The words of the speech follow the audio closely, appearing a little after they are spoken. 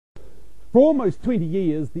For almost 20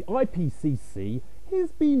 years, the IPCC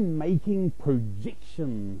has been making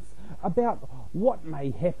projections about what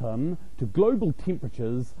may happen to global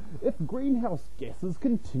temperatures if greenhouse gases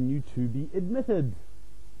continue to be emitted.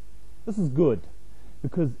 This is good,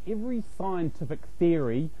 because every scientific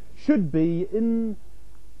theory should be, in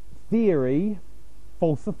theory,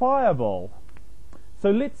 falsifiable.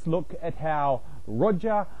 So let's look at how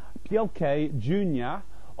Roger Pielke Jr.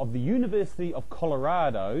 of the University of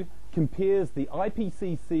Colorado compares the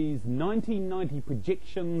IPCC's 1990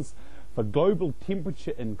 projections for global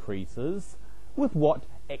temperature increases with what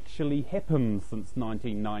actually happened since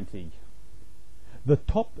 1990. The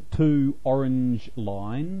top two orange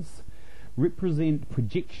lines represent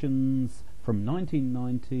projections from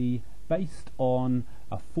 1990 based on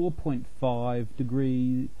a 4.5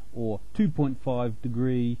 degree or 2.5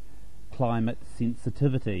 degree climate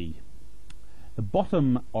sensitivity. The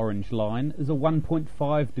bottom orange line is a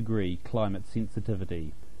 1.5 degree climate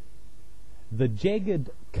sensitivity. The jagged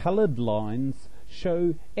coloured lines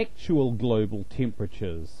show actual global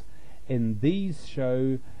temperatures, and these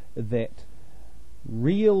show that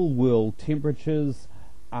real world temperatures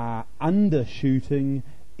are undershooting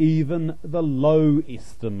even the low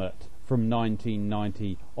estimate from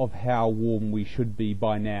 1990 of how warm we should be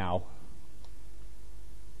by now.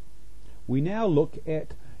 We now look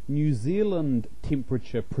at New Zealand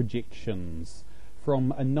temperature projections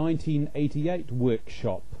from a 1988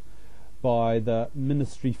 workshop by the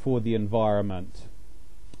Ministry for the Environment.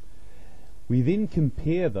 We then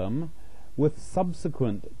compare them with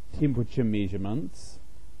subsequent temperature measurements,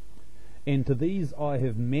 and to these I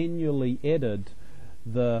have manually added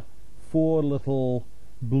the 4 little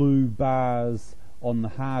blue bars on the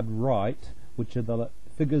hard right, which are the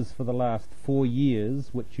figures for the last 4 years,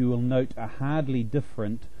 which you will note are hardly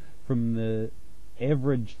different from the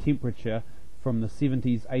average temperature from the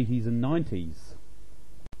 70s, 80s and 90s.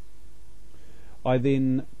 I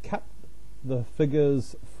then cut the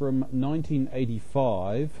figures from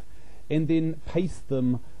 1985 and then paste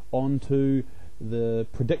them onto the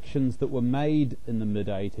predictions that were made in the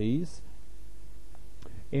mid-80s,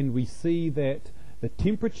 and we see that the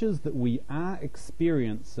temperatures that we are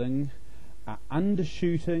experiencing are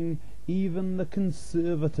undershooting even the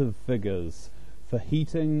conservative figures for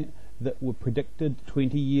heating that were predicted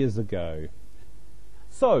 20 years ago.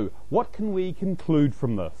 So, what can we conclude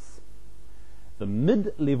from this? The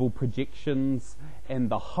mid-level projections and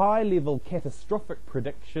the high-level catastrophic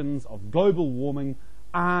predictions of global warming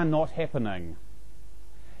are not happening.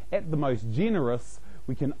 At the most generous,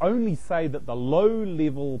 we can only say that the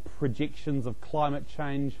low-level projections of climate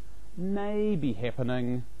change may be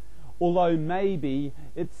happening, although maybe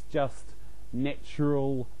it's just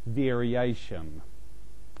natural variation.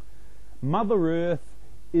 Mother Earth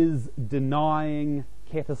is denying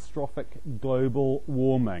catastrophic global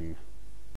warming.